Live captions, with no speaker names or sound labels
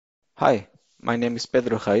Hi, my name is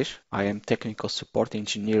Pedro Reis. I am Technical Support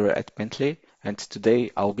Engineer at Bentley, and today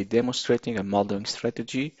I'll be demonstrating a modeling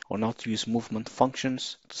strategy on how to use movement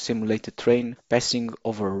functions to simulate a train passing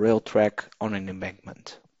over a rail track on an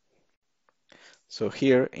embankment. So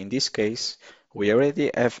here, in this case, we already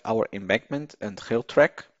have our embankment and rail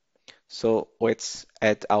track. So let's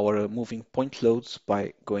add our moving point loads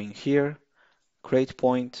by going here, create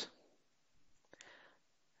point,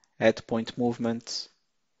 add point movement.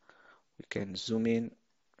 We can zoom in.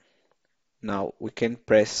 Now we can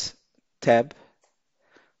press Tab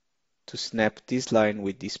to snap this line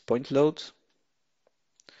with this point load.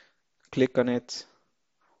 Click on it.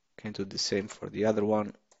 Can do the same for the other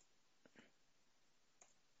one.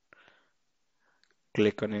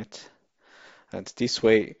 Click on it. And this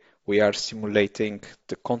way we are simulating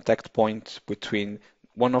the contact point between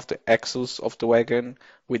one of the axles of the wagon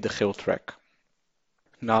with the rail track.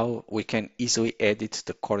 Now we can easily edit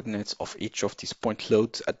the coordinates of each of these point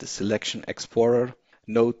loads at the Selection Explorer.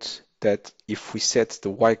 Note that if we set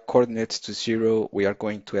the y coordinates to 0, we are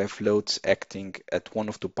going to have loads acting at one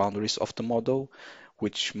of the boundaries of the model,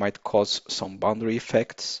 which might cause some boundary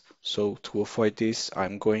effects. So to avoid this,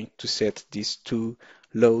 I'm going to set these two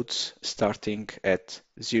loads starting at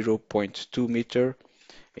 0.2 meter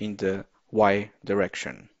in the y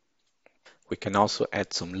direction. We can also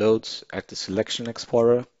add some loads at the Selection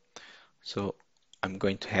Explorer. So I'm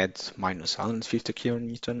going to add minus 150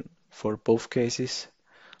 kN for both cases,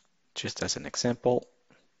 just as an example.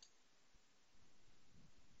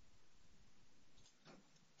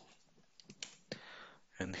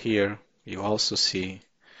 And here you also see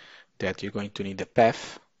that you're going to need a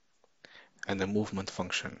path and a movement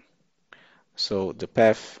function. So the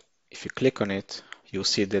path, if you click on it, you'll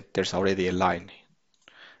see that there's already a line.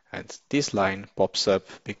 And this line pops up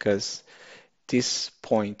because this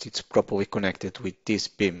point is properly connected with this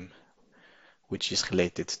beam, which is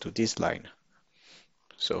related to this line.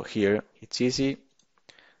 So here it's easy.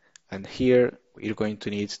 And here you're going to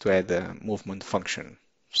need to add a movement function.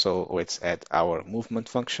 So let's add our movement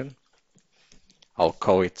function. I'll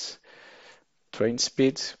call it train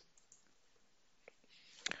speed.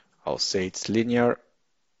 I'll say it's linear.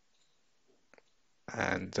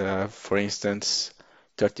 And for instance,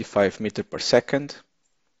 35 meters per second,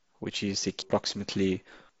 which is approximately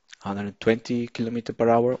 120 kilometers per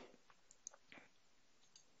hour.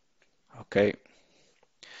 Okay.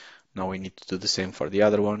 Now we need to do the same for the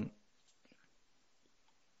other one.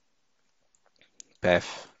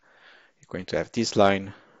 Path, you're going to have this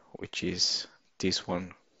line, which is this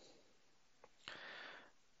one.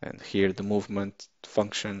 And here the movement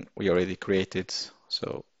function we already created,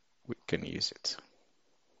 so we can use it.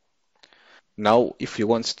 Now, if you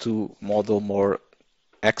want to model more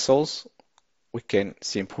axles, we can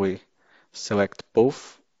simply select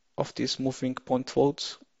both of these moving point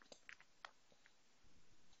loads,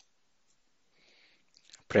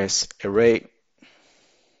 press Array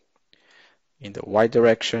in the Y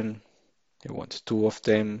direction. You want two of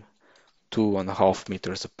them, 2.5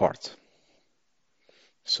 meters apart.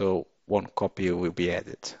 So one copy will be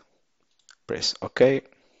added. Press OK.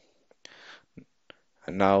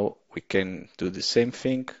 And now we can do the same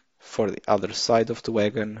thing for the other side of the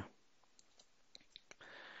wagon.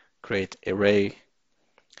 Create array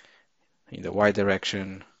in the Y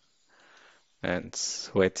direction, and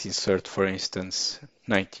let's insert, for instance,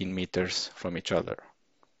 19 meters from each other.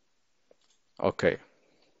 Okay.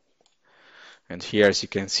 And here, as you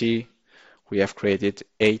can see, we have created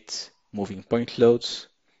 8 moving point loads.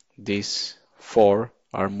 These 4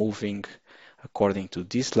 are moving according to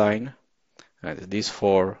this line, and these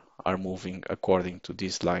 4 are moving according to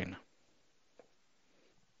this line.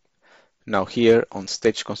 Now here on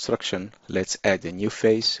stage construction, let's add a new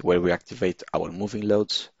phase where we activate our moving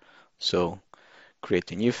loads. So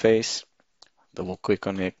create a new phase, double click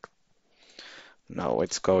on it. Now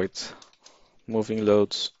let's call it moving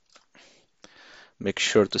loads. Make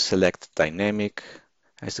sure to select dynamic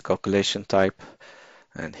as the calculation type.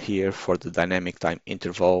 And here for the dynamic time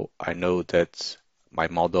interval, I know that my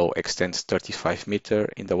model extends 35 meters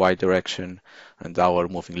in the Y direction, and our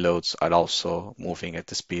moving loads are also moving at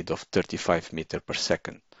the speed of 35 meters per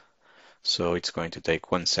second. So it's going to take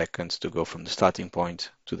 1 second to go from the starting point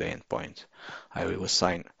to the end point. I will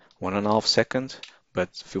assign 1.5 seconds,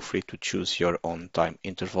 but feel free to choose your own time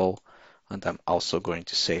interval. And I'm also going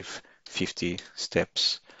to save 50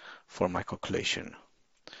 steps for my calculation.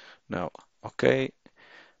 Now, okay.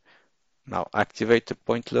 Now activate the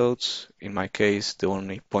point loads. In my case, the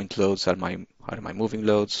only point loads are my moving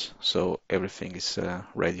loads, so everything is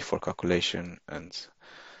ready for calculation, and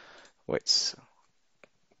let's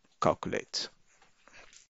calculate.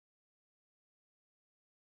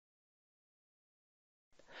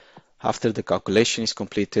 After the calculation is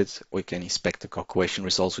completed, we can inspect the calculation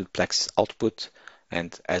results with PLAXIS output.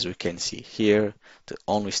 And as we can see here, the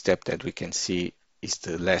only step that we can see is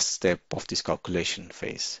the last step of this calculation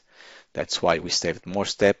phase. That's why we saved more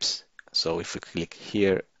steps. So if we click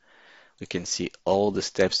here, we can see all the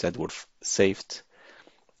steps that were saved.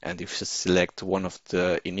 And if we select one of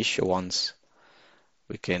the initial ones,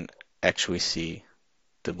 we can actually see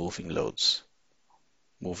the moving loads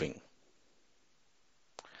moving.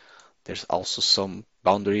 There's also some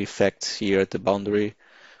boundary effects here at the boundary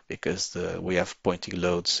because we have pointing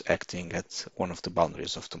loads acting at one of the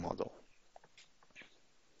boundaries of the model.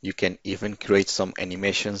 You can even create some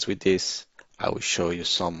animations with this. I will show you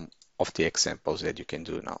some of the examples that you can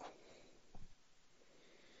do now.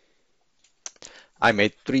 I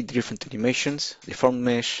made 3 different animations: deformed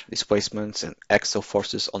mesh, displacements, and axial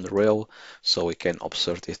forces on the rail, so we can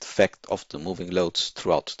observe the effect of the moving loads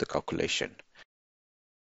throughout the calculation.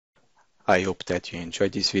 I hope that you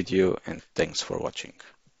enjoyed this video, and thanks for watching.